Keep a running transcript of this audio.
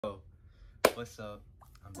What's up?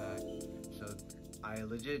 I'm back. So I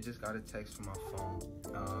legit just got a text from my phone.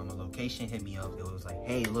 A location hit me up. It was like,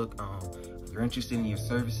 hey, look, if you're interested in your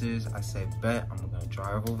services, I said, bet. I'm gonna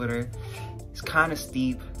drive over there. It's kind of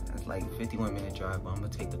steep. It's like a 51-minute drive, but I'm gonna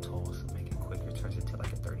take the tolls and make it quicker. It turns into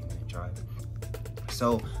like a 30-minute drive.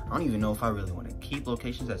 So I don't even know if I really want to keep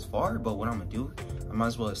locations as far, but what I'm gonna do, I might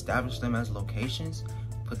as well establish them as locations,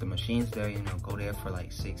 put the machines there, you know, go there for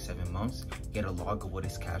like 6-7 months, get a log of what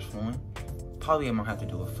is cash flowing. Probably I'm gonna have to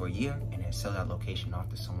do it for a year and then sell that location off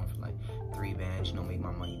to someone for like 3 bands, you know, make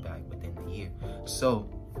my money back within the year. So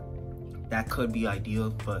that could be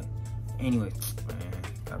ideal, but anyway, man,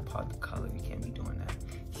 gotta pop the collar, you can't be doing that.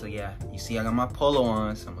 So yeah, you see I got my polo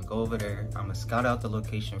on, so I'm gonna go over there. I'm gonna scout out the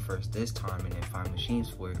location first this time and then find machines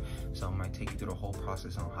for it. So I might take you through the whole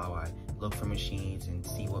process on how I look for machines and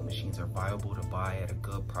see what machines are viable to buy at a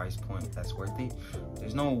good price point that's worth it.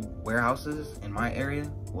 There's no warehouses in my area,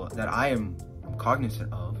 well, that I'm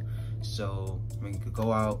cognizant of. So I mean, you could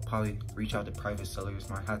go out, probably reach out to private sellers.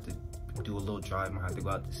 Might have to do a little drive, might have to go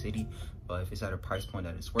out the city. But if it's at a price point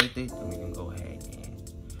that is worth it, then we can go ahead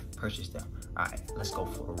and purchase them. All right, let's go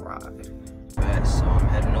for a ride. All right, so I'm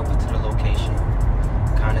heading over to the location.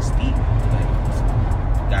 Kind of steep, but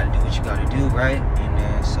you gotta do what you gotta do, right? And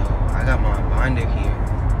then, so I got my binder here.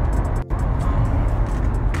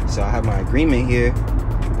 So I have my agreement here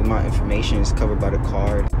with my information is covered by the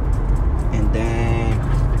card. And then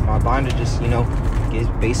my binder just, you know, gives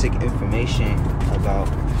basic information about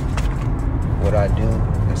what I do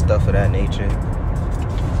and stuff of that nature.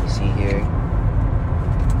 You see here.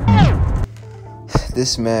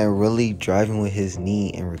 This man really driving with his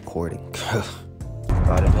knee and recording.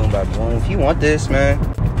 Bada boom, bada boom. If you want this, man,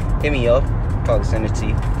 hit me up. Probably send it to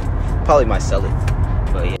you. Probably might sell it.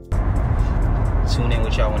 But yeah. Tune in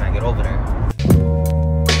with y'all when I get over there.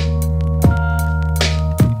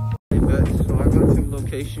 So I got to the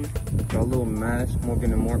location. Got a little mask.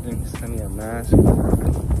 Morgan & Morgan sent me a mask.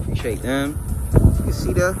 Appreciate them. You can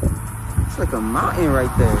see that. It's like a mountain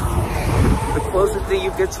right there. The closest thing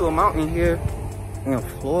you get to a mountain here in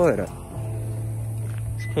Florida.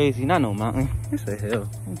 It's crazy, not no mountain. It's a hill.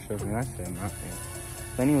 I'm tripping, I said mountain.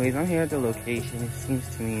 But anyways, I'm here at the location. It seems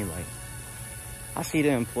to me like I see the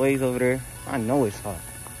employees over there. I know it's hot.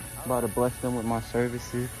 I'm about to bless them with my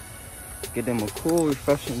services. Get them a cool,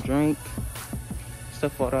 refreshing drink.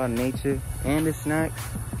 Stuff of that nature. And the snacks.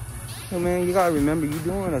 So man, you gotta remember you're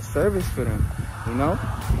doing a service for them. You know?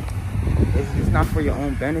 It's not for your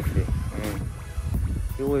own benefit. And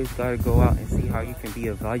you always gotta go out and see how you can be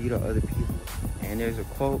of value to other people. And there's a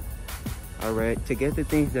quote I read, to get the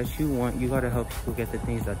things that you want, you gotta help people get the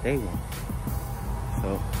things that they want.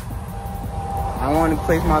 So I want to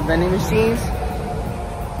place my vending machines,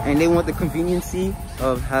 and they want the conveniency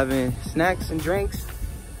of having snacks and drinks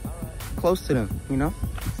close to them, you know?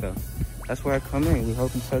 So that's where I come in. We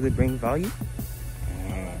help each other bring value,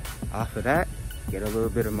 and off of that, get a little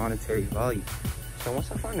bit of monetary value. So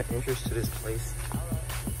once I find an interest to this place,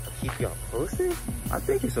 keep y'all posted. I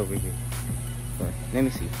think it's over here, but let me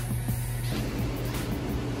see.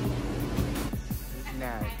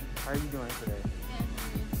 Naz, how are you doing today?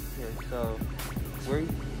 Yeah, so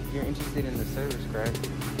you're interested in the service, correct?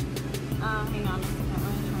 Hang on a second,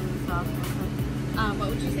 let me turn this off real quick. What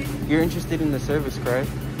would you say? You're interested in the service, correct?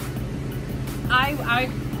 I'm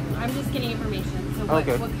just getting information. So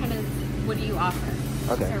what do you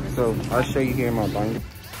offer? Okay, so I'll show you here in my binder.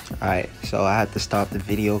 Alright, so I had to stop the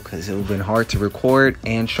video because it would have been hard to record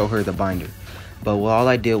and show her the binder. But all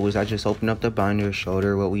I did was I just opened up the binder, showed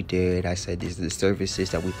her what we did. I said these are the services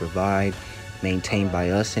that we provide, maintained by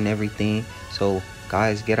us and everything. So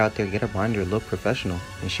guys, get out there, get a binder, look professional.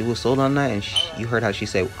 And she was sold on that, and you heard how she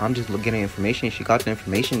said, I'm just getting information. She got the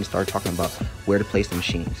information and started talking about where to place the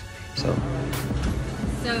machines. So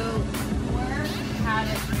we're had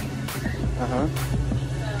it right here. Uh-huh.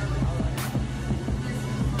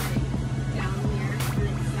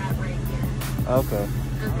 Okay.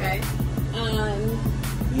 Okay.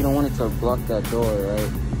 You don't want it to block that door,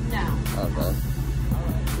 right? No. Okay.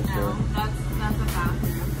 No, that's a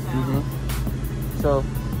bathroom. So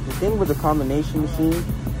the thing with the combination machine,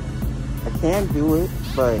 I can do it,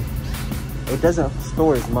 but it doesn't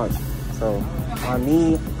store as much. So on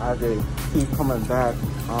me, I have to keep coming back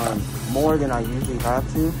on more than I usually have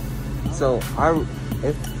to. So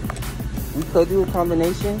if we could do a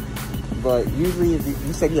combination, but usually if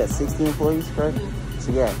you said you had 60 employees, correct?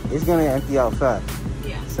 So yeah, it's gonna empty out fast.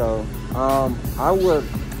 Yeah. So I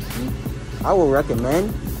would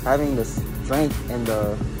recommend having the drink and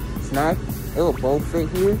the snack. It will both fit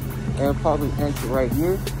here and probably enter right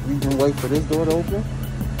here. We can wait for this door to open,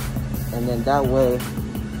 and then that way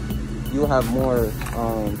you'll have more,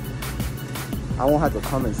 I won't have to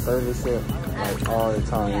come and service it like all the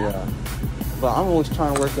time, yeah. But I'm always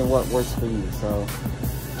trying to work in what works for you, so.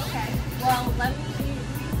 Okay, well, let me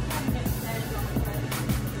get started on the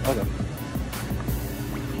Okay.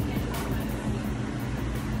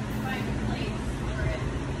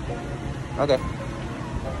 Okay.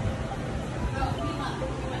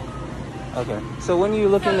 Okay. So when are you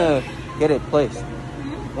looking to get it placed?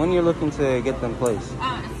 When are you looking to get them placed?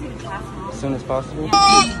 as soon as possible. As soon as possible?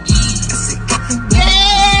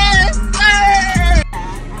 Yes, sir!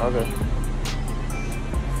 Okay.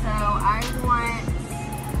 So I want,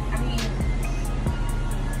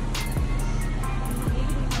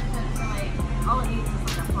 all it needs is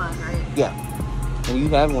like a plug, right? Yeah. And you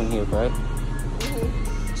have one here, right?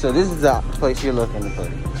 So this is the place you're looking to put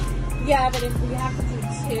it. Yeah, but if we have to do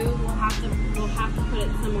two, we'll have to put it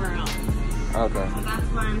somewhere else. Okay. So that's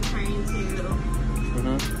what I'm trying to think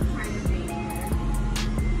here.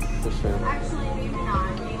 For sure. Actually, maybe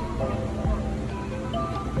not. Maybe we'll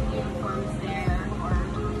put the uniforms there or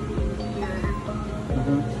here.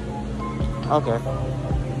 Okay.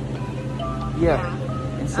 Yeah.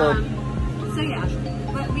 And so. So yeah,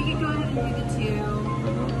 but we could go ahead and do the two.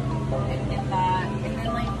 If that, and then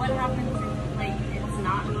like, what happens if like it's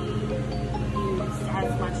not being used as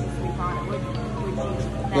much as we thought it would?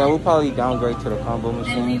 Yeah, we'll probably downgrade to the combo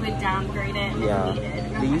machine. Then we would downgrade it. Yeah.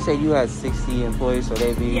 If You said you had 60 employees, so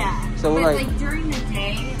they'd be. Yeah. So but like during the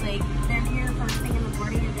day, like they're here first thing in the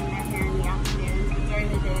morning, and then they're here in the afternoon. But during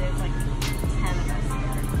the day, there's like 10 of us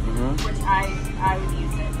here, which I would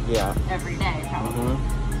use it. Yeah. Every day probably.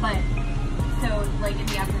 But so like in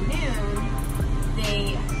the afternoon,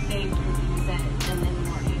 they would use it, and then in the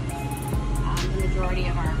morning, the majority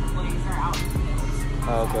of our employees are out in the fields.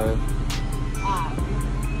 Okay.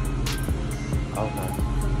 Okay.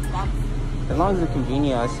 As long as it's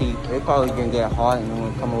convenient, I see they probably gonna get hot and then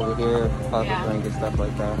we'll come over here, pop the drink and stuff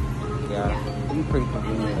like that. Yeah. It'd be pretty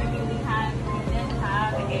convenient. I mean, we did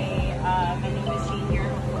have a vending machine here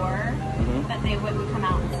before, but they wouldn't come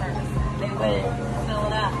out and service it. They wouldn't fill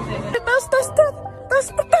it up. They would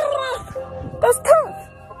that's tough.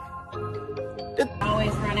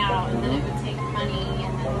 Always run out, and then it would take money,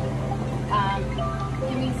 and then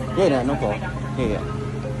give me a second. Yeah, no problem. Yeah.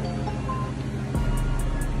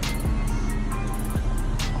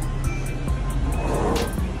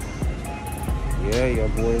 Yeah,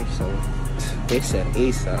 boy. So they said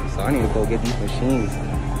ASAP, so I need to go get these machines.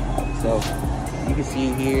 So you can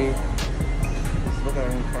see here. Just look at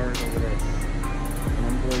them cars over there. And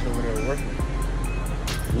them boys over there working.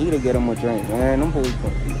 Need to get them a drink, man. Them boys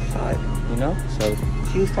gonna be hot, you know? So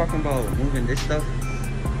she was talking about moving this stuff.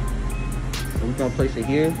 So we're gonna place it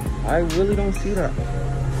here. I really don't see that.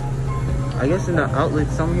 I guess in the outlet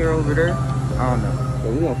some here over there. I don't know.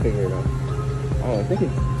 But we're gonna figure it out. Oh, I think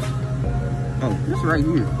it's it's right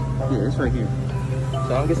here. Yeah, it's right here.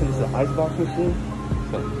 So I'm guessing this is an icebox machine.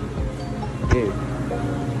 So yeah.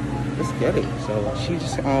 Let's get it. So she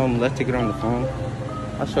just left to get on the phone.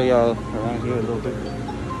 I'll show y'all around here a little bit.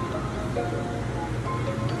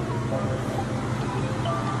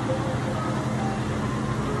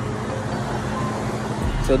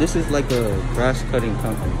 So this is like a grass cutting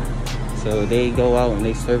company. So they go out and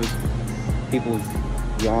they service people's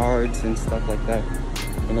yards and stuff like that.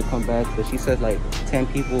 And they come back. So she said like 10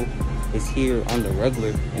 people is here on the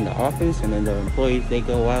regular in the office, and then the employees, they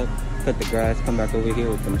go out, cut the grass, come back over here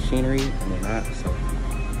with the machinery, and then that. So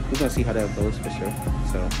we're gonna see how that goes for sure.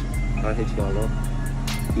 So I'll hit y'all up,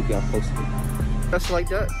 keep y'all posted. Just like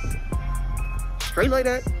that, straight like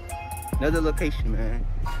that. Another location, man.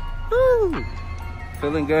 Woo!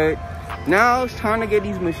 Feeling good. Now it's time to get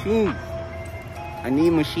these machines. I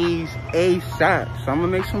need machines ASAP. So I'm gonna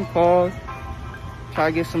make some calls, try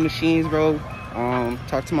to get some machines, bro.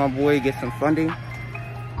 Talk to my boy, get some funding,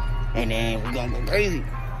 and then we're gonna go crazy.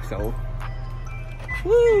 So,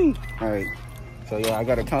 woo! All right. So yeah, I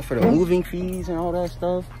gotta account for the moving fees and all that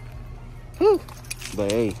stuff. Woo!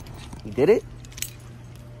 But hey, we did it.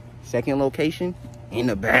 Second location in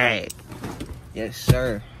the bag. Yes,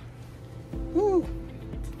 sir. Woo!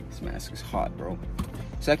 This mask is hot, bro.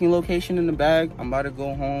 Second location in the bag. I'm about to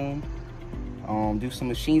go home, do some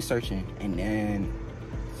machine searching, and then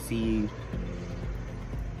see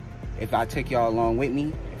if I take y'all along with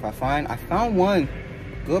me. If I found one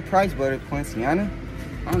good price, but at Poinciana.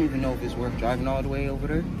 I don't even know if it's worth driving all the way over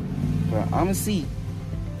there, but I'm gonna see.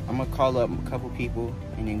 I'm gonna call up a couple people,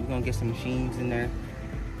 and then we're gonna get some machines in there.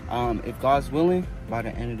 If God's willing, by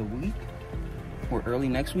the end of the week or early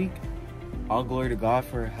next week, all glory to God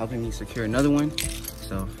for helping me secure another one.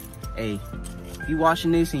 So, hey, if you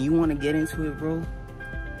watching this and you want to get into it, bro,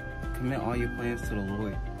 commit all your plans to the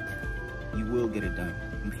Lord, you will get it done.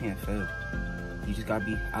 You can't fail. You just gotta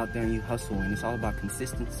be out there and you hustle, and it's all about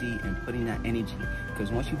consistency and putting that energy. Because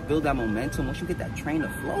once you build that momentum, once you get that train to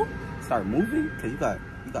flow, start moving, because you got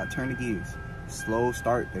to turn the gears. Slow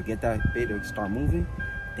start to get that bit to start moving.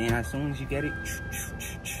 Then as soon as you get it,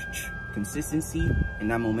 consistency and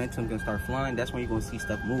that momentum gonna start flying. That's when you're gonna see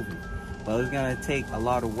stuff moving. But it's gonna take a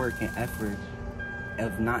lot of work and effort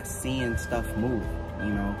of not seeing stuff move,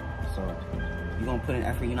 you know. So you're gonna put in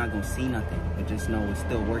effort, you're not gonna see nothing, but just know it's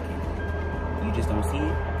still working. You just don't see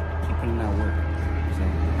it, keep putting that work. So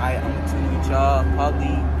I'm gonna continue with y'all.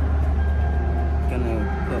 Probably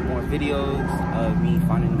gonna put more videos of me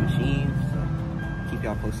finding the machine. So keep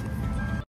y'all posted.